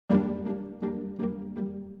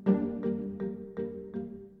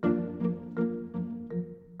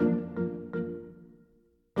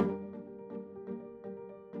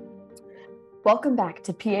Welcome back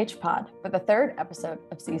to PH Pod for the third episode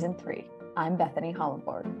of Season 3. I'm Bethany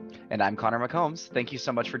Hollenborg. And I'm Connor McCombs. Thank you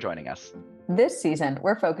so much for joining us. This season,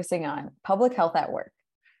 we're focusing on public health at work.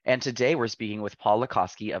 And today we're speaking with Paul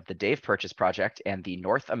Lukosky of the Dave Purchase Project and the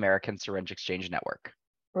North American Syringe Exchange Network.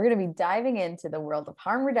 We're going to be diving into the world of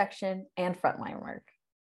harm reduction and frontline work.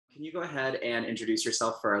 Can you go ahead and introduce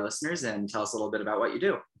yourself for our listeners and tell us a little bit about what you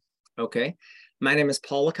do? Okay. My name is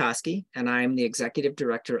Paul Lukosky, and I'm the Executive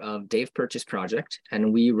Director of Dave Purchase Project,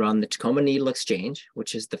 and we run the Tacoma Needle Exchange,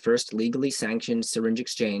 which is the first legally sanctioned syringe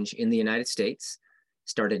exchange in the United States,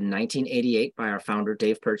 started in 1988 by our founder,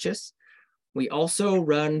 Dave Purchase. We also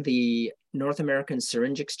run the North American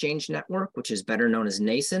Syringe Exchange Network, which is better known as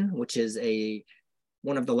NASN, which is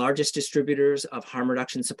one of the largest distributors of harm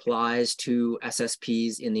reduction supplies to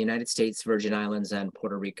SSPs in the United States, Virgin Islands, and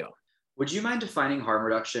Puerto Rico. Would you mind defining harm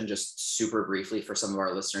reduction just super briefly for some of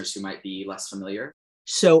our listeners who might be less familiar?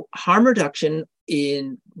 So harm reduction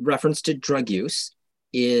in reference to drug use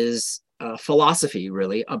is a philosophy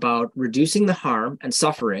really about reducing the harm and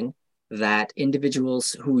suffering that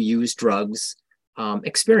individuals who use drugs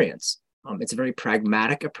experience. It's a very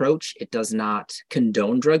pragmatic approach. It does not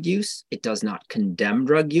condone drug use. It does not condemn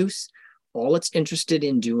drug use. All it's interested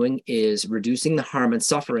in doing is reducing the harm and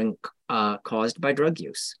suffering caused by drug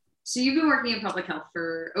use. So you've been working in public health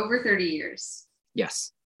for over 30 years.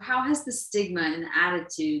 Yes. How has the stigma and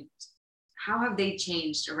attitude, how have they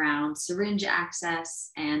changed around syringe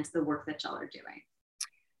access and the work that y'all are doing?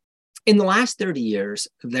 In the last 30 years,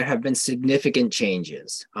 there have been significant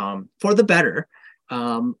changes for the better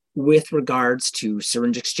with regards to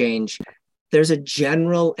syringe exchange. There's a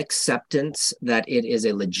general acceptance that it is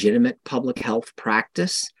a legitimate public health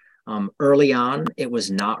practice. Early on, it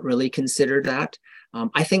was not really considered that.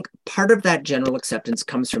 I think part of that general acceptance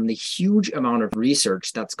comes from the huge amount of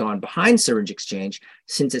research that's gone behind syringe exchange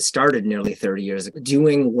since it started nearly 30 years ago,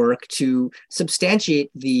 doing work to substantiate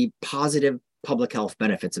the positive public health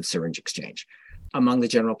benefits of syringe exchange. Among the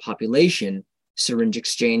general population, syringe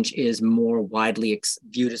exchange is more widely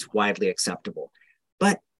viewed as widely acceptable.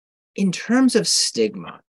 But in terms of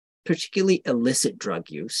stigma, particularly illicit drug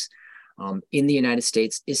use, in the United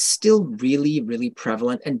States is still really, really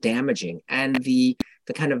prevalent and damaging. And the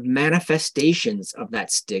kind of manifestations of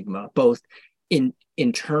that stigma, both in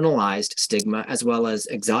internalized stigma as well as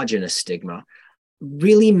exogenous stigma,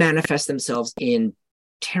 really manifest themselves in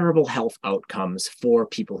terrible health outcomes for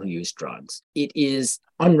people who use drugs. It is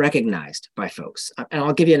unrecognized by folks. And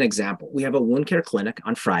I'll give you an example. We have a wound care clinic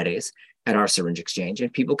on Fridays at our syringe exchange,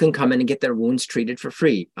 and people can come in and get their wounds treated for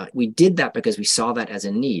free. We did that because we saw that as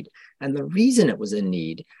a need. And the reason it was a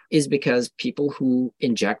need is because people who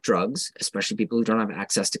inject drugs, especially people who don't have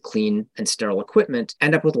access to clean and sterile equipment,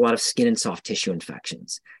 end up with a lot of skin and soft tissue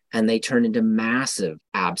infections, and they turn into massive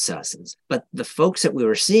abscesses. But the folks that we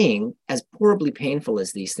were seeing, as horribly painful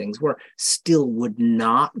as these things were, still would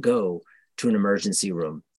not go to an emergency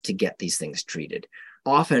room to get these things treated.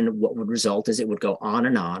 Often what would result is it would go on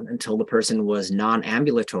and on until the person was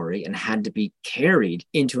non-ambulatory and had to be carried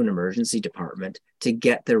into an emergency department to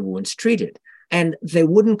get their wounds treated. And they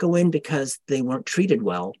wouldn't go in because they weren't treated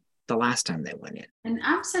well the last time they went in. And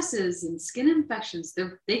abscesses and skin infections,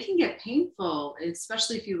 they can get painful,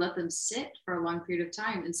 especially if you let them sit for a long period of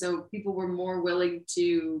time. And so people were more willing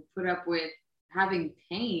to put up with having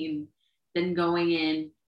pain than going in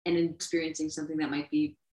and experiencing something that might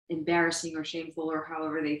be embarrassing or shameful or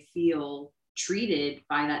however they feel treated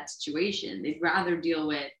by that situation. They'd rather deal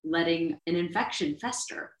with letting an infection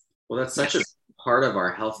fester. Well, that's such a part of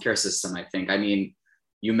our healthcare system, I think. I mean,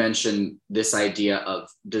 you mentioned this idea of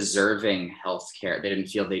deserving healthcare. They didn't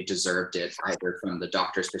feel they deserved it either from the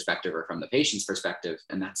doctor's perspective or from the patient's perspective.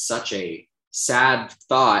 And that's such a sad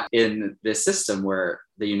thought in this system where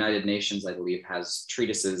the United Nations, I believe, has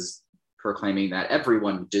treatises proclaiming that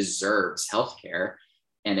everyone deserves healthcare.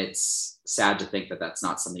 And it's sad to think that that's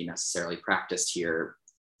not something necessarily practiced here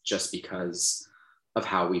just because of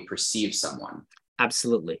how we perceive someone.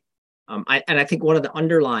 Absolutely. I think one of the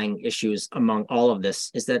underlying issues among all of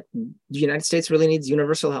this is that the United States really needs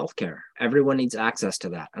universal health care. Everyone needs access to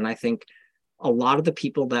that. And I think a lot of the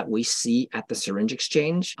people that we see at the syringe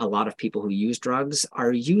exchange, a lot of people who use drugs,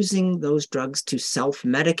 are using those drugs to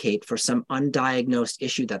self-medicate for some undiagnosed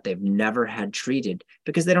issue that they've never had treated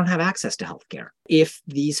because they don't have access to healthcare. If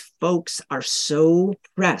these folks are so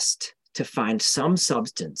pressed to find some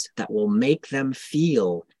substance that will make them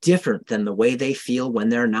feel different than the way they feel when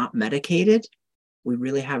they're not medicated, we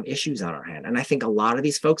really have issues on our hand. And I think a lot of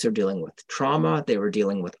these folks are dealing with trauma. They were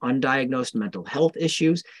dealing with undiagnosed mental health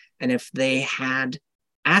issues. And if they had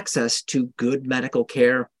access to good medical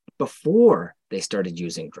care before they started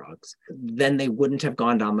using drugs, then they wouldn't have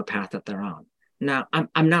gone down the path that they're on. Now,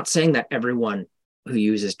 I'm not saying that everyone who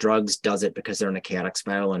uses drugs does it because they're in a chaotic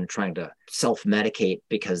spiral and trying to self-medicate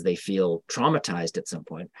because they feel traumatized at some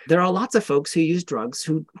point. There are lots of folks who use drugs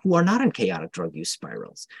who are not in chaotic drug use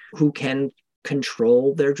spirals, who can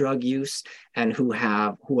control their drug use and who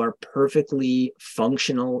are perfectly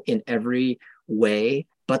functional in every way,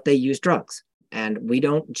 but they use drugs. And we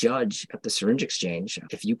don't judge at the Syringe Exchange.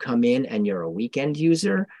 If you come in and you're a weekend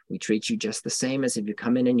user, we treat you just the same as if you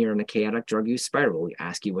come in and you're in a chaotic drug use spiral. We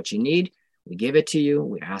ask you what you need. We give it to you.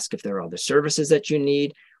 We ask if there are other services that you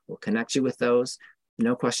need. We'll connect you with those.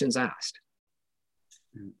 No questions asked.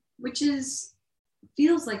 Which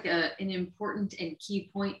feels like an important and key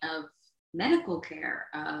point of medical care,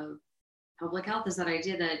 of public health, is that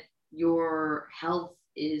idea that your health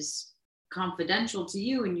is confidential to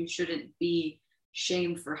you and you shouldn't be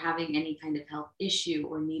shamed for having any kind of health issue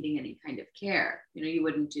or needing any kind of care. You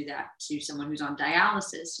wouldn't do that to someone who's on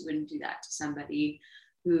dialysis. You wouldn't do that to somebody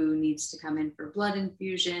who needs to come in for blood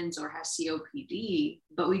infusions or has COPD.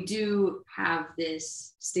 But we do have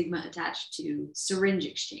this stigma attached to syringe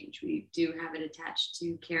exchange. We do have it attached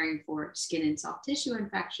to caring for skin and soft tissue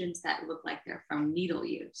infections that look like they're from needle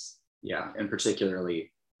use. Yeah, and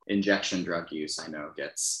particularly injection drug use, I know,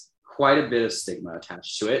 gets quite a bit of stigma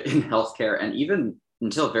attached to it in healthcare, and even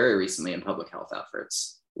until very recently in public health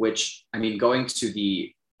efforts, which, I mean, going to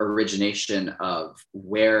the origination of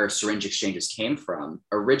where syringe exchanges came from,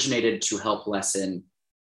 originated to help lessen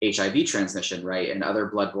HIV transmission, right? And other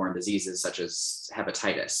bloodborne diseases such as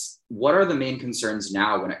hepatitis. What are the main concerns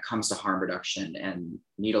now when it comes to harm reduction and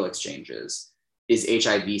needle exchanges? Is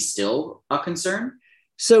HIV still a concern?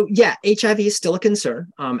 So yeah, HIV is still a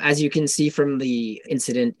concern. As you can see from the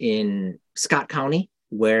incident in Scott County,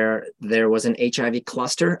 where there was an HIV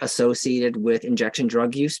cluster associated with injection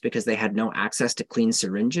drug use because they had no access to clean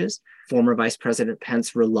syringes. Former Vice President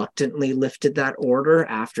Pence reluctantly lifted that order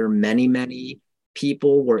after many, many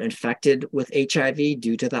people were infected with HIV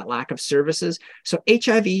due to that lack of services. So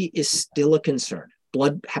HIV is still a concern.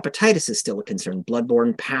 Hepatitis is still a concern.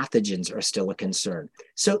 Bloodborne pathogens are still a concern.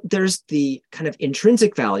 So there's the kind of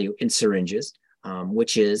intrinsic value in syringes,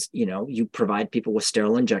 which is, you provide people with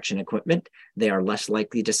sterile injection equipment. They are less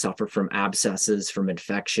likely to suffer from abscesses, from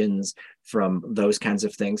infections, from those kinds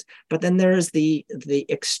of things. But then there's the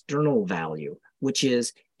external value, which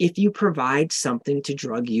is if you provide something to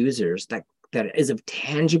drug users that is of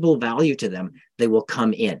tangible value to them, they will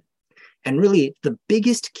come in. And really, the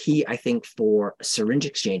biggest key, I think, for syringe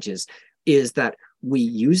exchanges is that we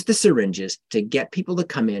use the syringes to get people to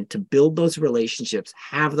come in, to build those relationships,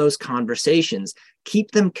 have those conversations,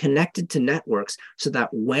 keep them connected to networks so that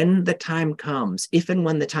when the time comes, if and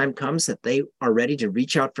when the time comes that they are ready to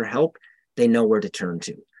reach out for help, they know where to turn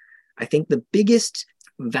to. I think the biggest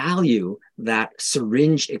value that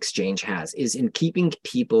syringe exchange has is in keeping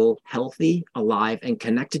people healthy, alive, and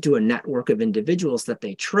connected to a network of individuals that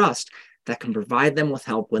they trust that can provide them with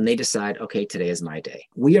help when they decide, okay, today is my day.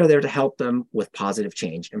 We are there to help them with positive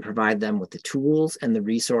change and provide them with the tools and the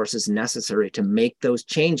resources necessary to make those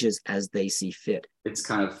changes as they see fit. It's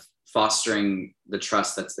kind of fostering the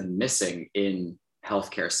trust that's been missing in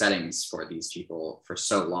healthcare settings for these people for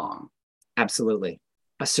so long. Absolutely.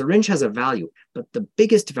 A syringe has a value, but the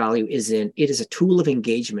biggest value is in it is a tool of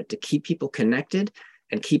engagement to keep people connected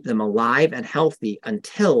and keep them alive and healthy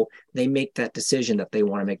until they make that decision that they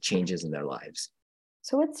want to make changes in their lives.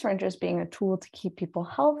 So with syringes being a tool to keep people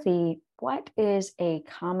healthy, what is a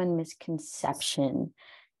common misconception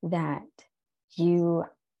that you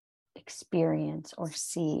experience or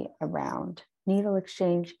see around needle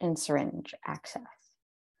exchange and syringe access?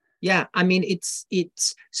 Yeah, I mean, it's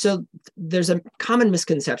so there's a common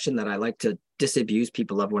misconception that I like to disabuse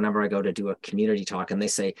people of whenever I go to do a community talk, and they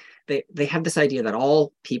say they have this idea that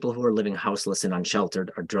all people who are living houseless and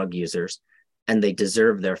unsheltered are drug users and they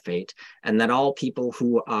deserve their fate, and that all people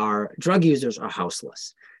who are drug users are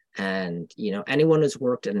houseless. And anyone who's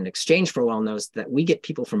worked in an exchange for a while knows that we get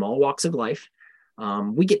people from all walks of life.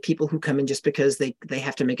 We get people who come in just because they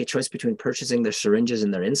have to make a choice between purchasing their syringes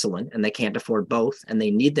and their insulin, and they can't afford both, and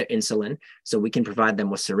they need their insulin, so we can provide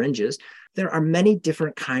them with syringes. There are many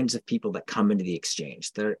different kinds of people that come into the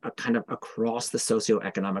exchange. They're kind of across the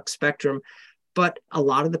socioeconomic spectrum, but a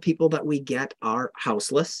lot of the people that we get are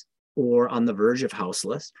houseless or on the verge of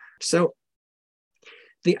houseless. So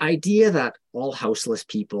the idea that all houseless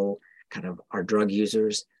people kind of are drug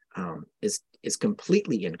users is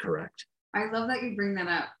completely incorrect. I love that you bring that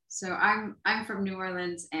up. So I'm from New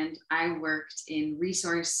Orleans, and I worked in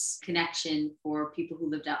resource connection for people who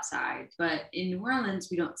lived outside. But in New Orleans,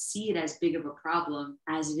 we don't see it as big of a problem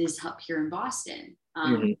as it is up here in Boston.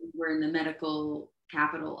 We're in the medical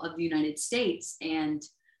capital of the United States, and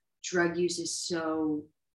drug use is so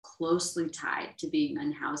closely tied to being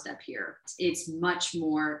unhoused up here. It's much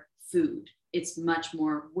more food. It's much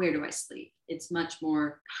more, where do I sleep? It's much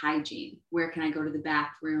more hygiene. Where can I go to the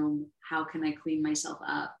bathroom? How can I clean myself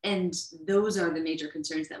up? And those are the major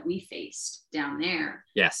concerns that we faced down there.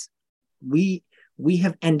 Yes. We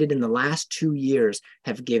have ended in the last 2 years,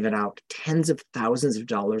 have given out tens of thousands of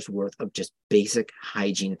dollars worth of just basic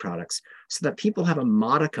hygiene products so that people have a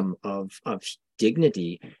modicum of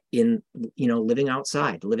dignity in, living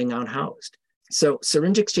outside, living unhoused. So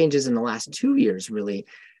syringe exchanges in the last 2 years really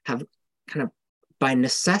have kind of by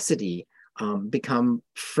necessity become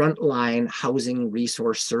frontline housing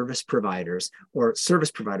resource service providers, or service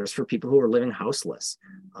providers for people who are living houseless.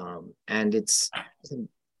 And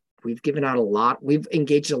we've given out a lot. We've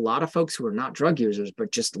engaged a lot of folks who are not drug users,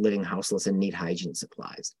 but just living houseless and need hygiene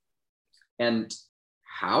supplies. And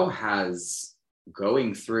how has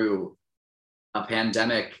going through a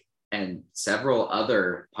pandemic and several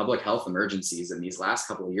other public health emergencies in these last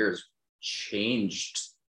couple of years changed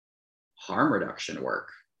harm reduction work?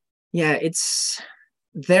 Yeah,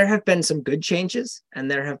 there have been some good changes and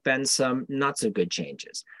there have been some not so good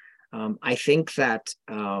changes. I think that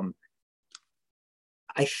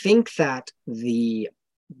the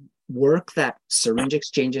work that syringe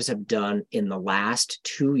exchanges have done in the last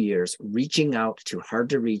 2 years, reaching out to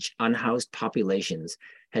hard to reach unhoused populations,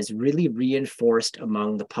 has really reinforced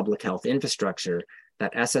among the public health infrastructure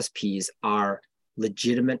that SSPs are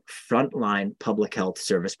legitimate frontline public health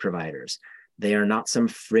service providers. They are not some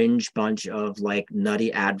fringe bunch of like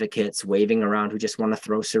nutty advocates waving around who just want to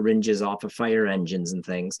throw syringes off of fire engines and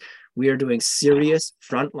things. We are doing serious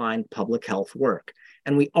frontline public health work.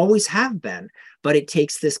 And we always have been, but it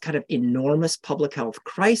takes this kind of enormous public health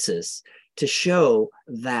crisis to show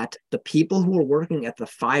that the people who are working at the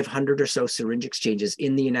 500 or so syringe exchanges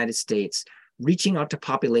in the United States, reaching out to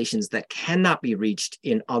populations that cannot be reached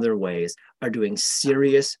in other ways, are doing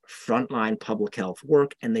serious frontline public health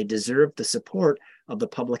work, and they deserve the support of the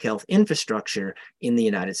public health infrastructure in the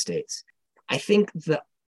United States. I think the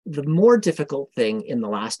more difficult thing in the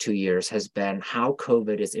last 2 years has been how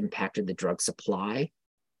COVID has impacted the drug supply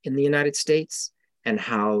in the United States, and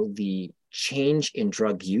how the change in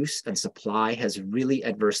drug use and supply has really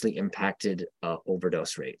adversely impacted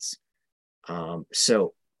overdose rates.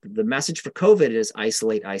 So the message for COVID is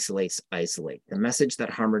isolate, isolate, isolate. The message that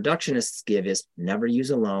harm reductionists give is never use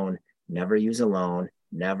alone, never use alone,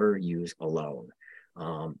 never use alone.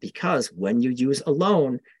 Because when you use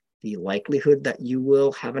alone, the likelihood that you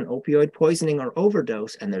will have an opioid poisoning or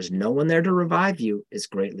overdose and there's no one there to revive you is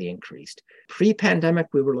greatly increased. Pre-pandemic,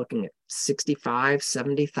 we were looking at 65,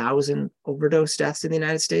 70,000 overdose deaths in the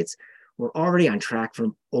United States. We're already on track for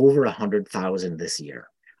over 100,000 this year.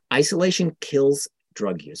 Isolation kills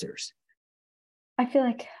drug users. I feel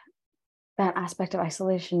like that aspect of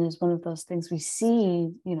isolation is one of those things we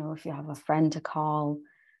see, if you have a friend to call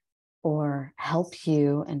or help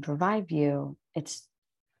you and revive you,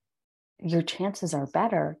 your chances are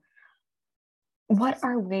better. What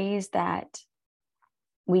are ways that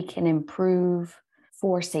we can improve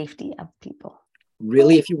for safety of people?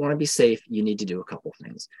 Really, if you want to be safe, you need to do a couple of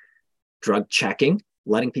things. Drug checking,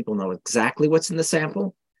 letting people know exactly what's in the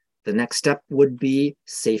sample. The next step would be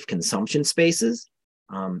safe consumption spaces.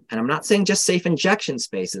 And I'm not saying just safe injection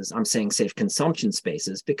spaces. I'm saying safe consumption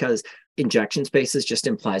spaces, because injection spaces just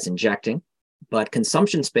implies injecting. But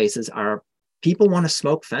consumption spaces are, people want to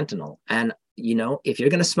smoke fentanyl. And, if you're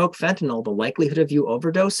going to smoke fentanyl, the likelihood of you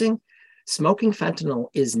overdosing, smoking fentanyl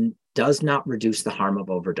does not reduce the harm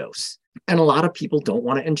of overdose. And a lot of people don't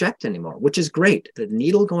want to inject anymore, which is great. The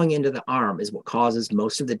needle going into the arm is what causes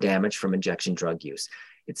most of the damage from injection drug use.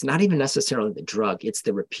 It's not even necessarily the drug, it's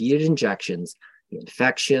the repeated injections, the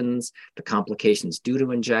infections, the complications due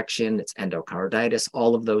to injection, it's endocarditis,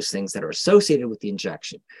 all of those things that are associated with the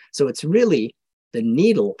injection. So it's really the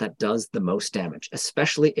needle that does the most damage,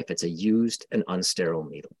 especially if it's a used and unsterile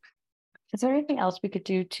needle. Is there anything else we could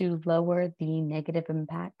do to lower the negative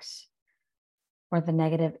impacts or the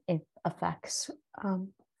negative effects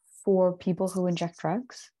for people who inject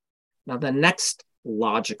drugs? Now, the next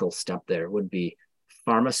logical step there would be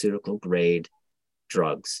pharmaceutical grade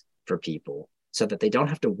drugs for people so that they don't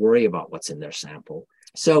have to worry about what's in their sample.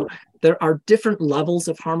 So there are different levels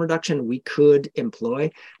of harm reduction we could employ,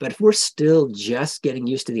 but if we're still just getting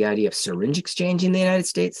used to the idea of syringe exchange in the United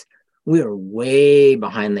States, We are way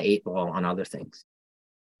behind the 8 ball on other things.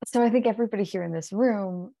 So I think everybody here in this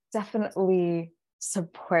room definitely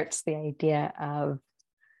supports the idea of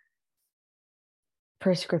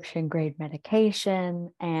prescription grade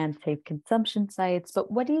medication and safe consumption sites.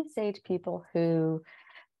 But what do you say to people who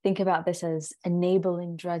think about this as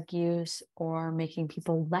enabling drug use or making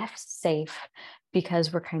people less safe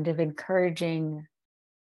because we're kind of encouraging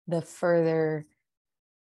the further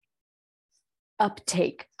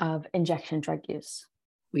uptake of injection drug use?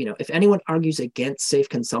 If anyone argues against safe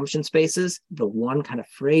consumption spaces, the one kind of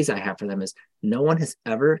phrase I have for them is, no one has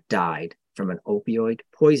ever died from an opioid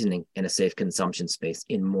poisoning in a safe consumption space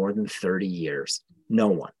in more than 30 years. No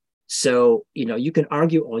one. So, you can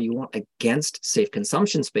argue all you want against safe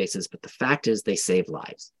consumption spaces, but the fact is they save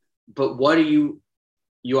lives. But what do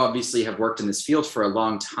you obviously have worked in this field for a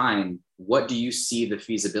long time. What do you see the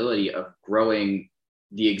feasibility of growing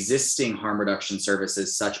the existing harm reduction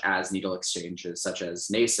services, such as needle exchanges, such as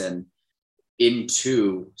Nason,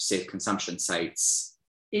 into safe consumption sites?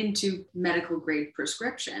 Into medical grade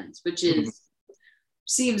prescriptions, which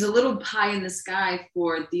seems a little high in the sky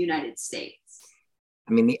for the United States.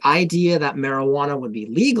 I mean, the idea that marijuana would be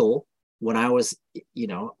legal when I was,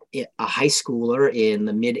 a high schooler in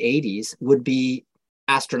the mid 80s would be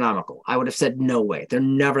astronomical. I would have said, no way, they're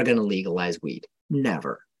never going to legalize weed.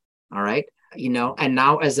 Never. All right. And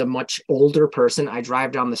now as a much older person, I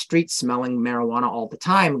drive down the street smelling marijuana all the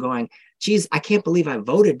time going, geez, I can't believe I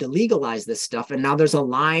voted to legalize this stuff. And now there's a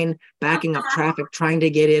line backing up traffic trying to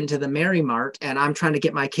get into the Mary Mart, and I'm trying to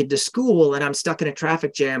get my kid to school and I'm stuck in a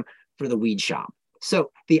traffic jam for the weed shop.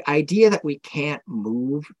 So the idea that we can't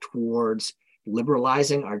move towards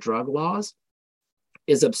liberalizing our drug laws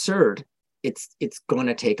is absurd. It's going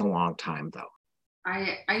to take a long time, though.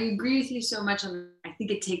 I agree with you so much. I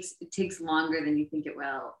think it takes longer than you think it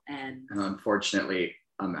will. And unfortunately,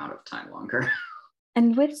 amount of time longer.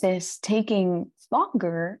 And with this taking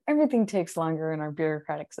longer, everything takes longer in our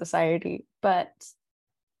bureaucratic society. But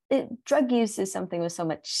drug use is something with so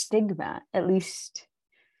much stigma, at least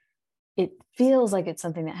it feels like it's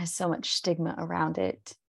something that has so much stigma around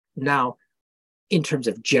it. Now, in terms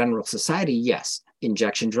of general society, yes,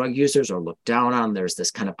 injection drug users are looked down on. There's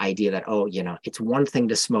this kind of idea that, it's one thing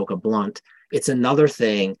to smoke a blunt. It's another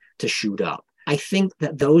thing to shoot up. I think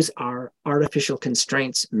that those are artificial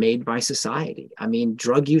constraints made by society. I mean,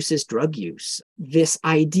 drug use is drug use. This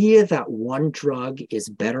idea that one drug is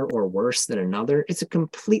better or worse than another, it's a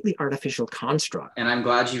completely artificial construct. And I'm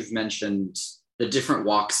glad you've mentioned the different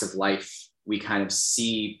walks of life we kind of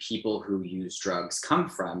see people who use drugs come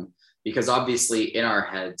from, because obviously in our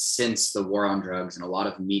heads, since the war on drugs and a lot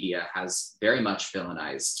of media has very much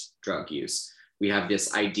villainized drug use, we have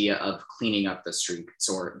this idea of cleaning up the streets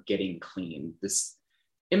or getting clean, this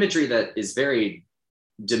imagery that is very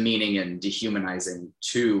demeaning and dehumanizing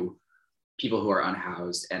to people who are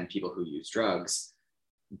unhoused and people who use drugs.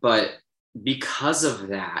 But because of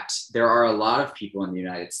that, there are a lot of people in the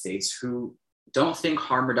United States who don't think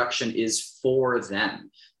harm reduction is for them.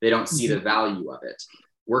 They don't see the value of it.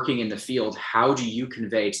 Working in the field, how do you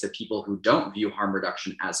convey to the people who don't view harm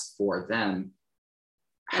reduction as for them?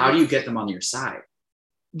 How do you get them on your side?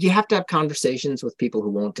 You have to have conversations with people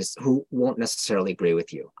who won't necessarily agree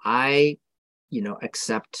with you. I,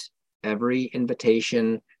 accept every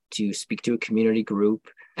invitation to speak to a community group,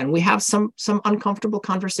 and we have some uncomfortable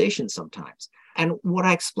conversations sometimes. And what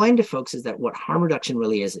I explain to folks is that what harm reduction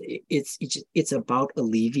really is, it's about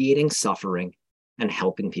alleviating suffering and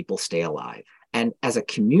helping people stay alive. And as a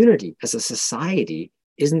community, as a society,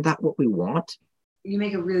 isn't that what we want? You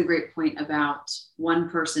make a really great point about one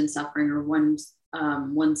person suffering or one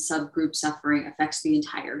subgroup suffering affects the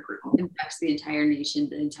entire group, affects the entire nation,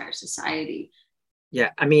 the entire society.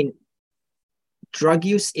 Yeah, I mean, drug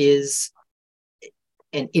use is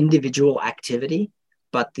an individual activity,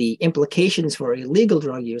 but the implications for illegal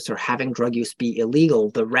drug use or having drug use be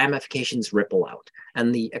illegal, the ramifications ripple out.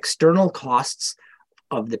 And the external costs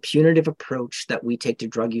of the punitive approach that we take to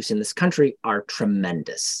drug use in this country are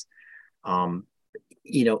tremendous.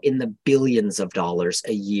 In the billions of dollars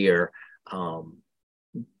a year,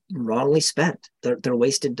 wrongly spent. They're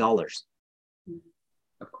wasted dollars.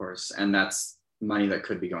 Of course, and that's money that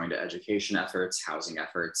could be going to education efforts, housing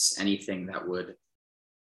efforts, anything that would,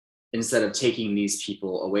 instead of taking these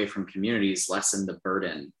people away from communities, lessen the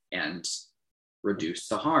burden and reduce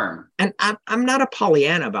the harm. And I'm not a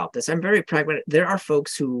Pollyanna about this. I'm very pragmatic. There are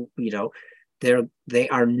folks who, they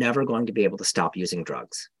are never going to be able to stop using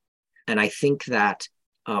drugs. And I think that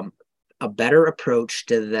a better approach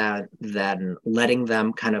to that than letting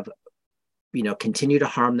them kind of, continue to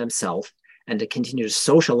harm themselves and to continue to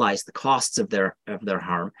socialize the costs of their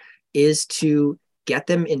harm is to get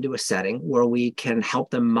them into a setting where we can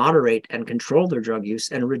help them moderate and control their drug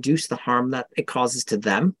use and reduce the harm that it causes to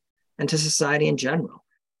them and to society in general.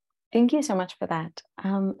 Thank you so much for that.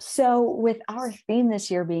 So with our theme this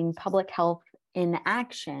year being public health in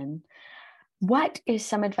action, what is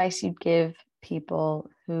some advice you'd give people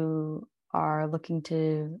who are looking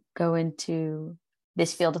to go into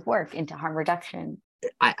this field of work, into harm reduction?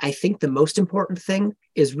 I think the most important thing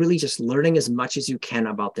is really just learning as much as you can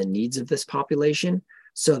about the needs of this population,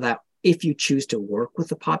 so that if you choose to work with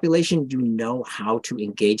the population, you know how to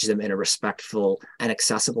engage them in a respectful and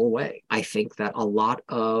accessible way. I think that a lot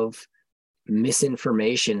of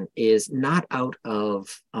misinformation is not out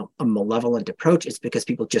of a malevolent approach. It's because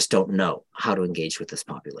people just don't know how to engage with this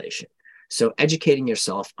population. So educating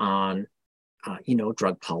yourself on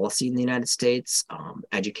drug policy in the United States,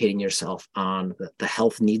 educating yourself on the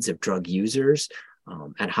health needs of drug users,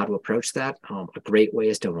 and how to approach that. A great way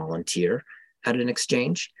is to volunteer at an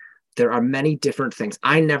exchange. There are many different things.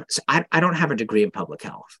 I don't have a degree in public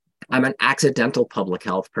health. I'm an accidental public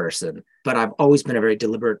health person, but I've always been a very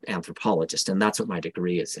deliberate anthropologist, and that's what my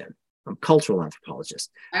degree is in. I'm a cultural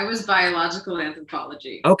anthropologist. I was biological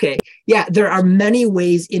anthropology. Okay. Yeah, there are many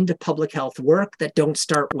ways into public health work that don't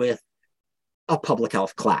start with a public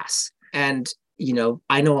health class. And,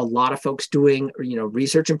 I know a lot of folks doing,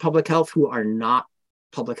 research in public health who are not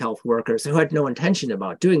public health workers, who had no intention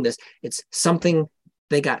about doing this. It's something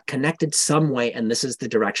they got connected some way, and this is the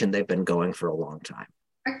direction they've been going for a long time.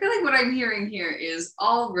 I feel like what I'm hearing here is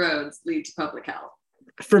all roads lead to public health.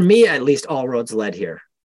 For me, at least, all roads led here.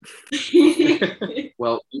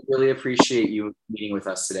 Well, we really appreciate you meeting with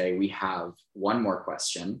us today. We have one more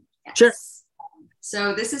question. Yes. Sure.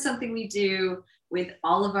 So this is something we do with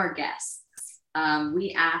all of our guests.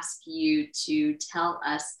 We ask you to tell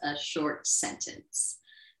us a short sentence.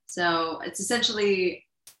 So it's essentially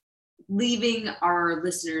leaving our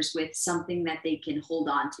listeners with something that they can hold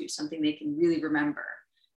on to, something they can really remember.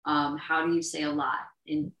 How do you say a lot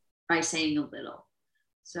by saying a little?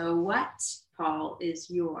 So what, Paul, is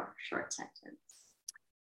your short sentence?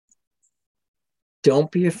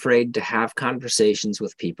 Don't be afraid to have conversations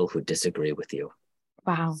with people who disagree with you.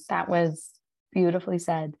 Wow, that was beautifully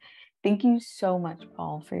said. Thank you so much,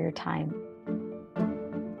 Paul, for your time.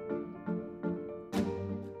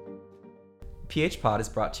 PH Pod is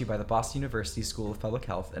brought to you by the Boston University School of Public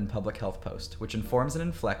Health and Public Health Post, which informs and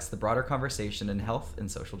inflects the broader conversation in health and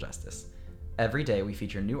social justice. Every day, we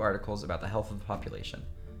feature new articles about the health of the population.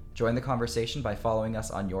 Join the conversation by following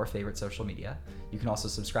us on your favorite social media. You can also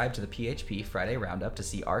subscribe to the PHP Friday Roundup to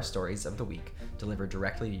see our stories of the week delivered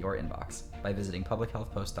directly to your inbox by visiting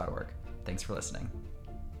publichealthpost.org. Thanks for listening.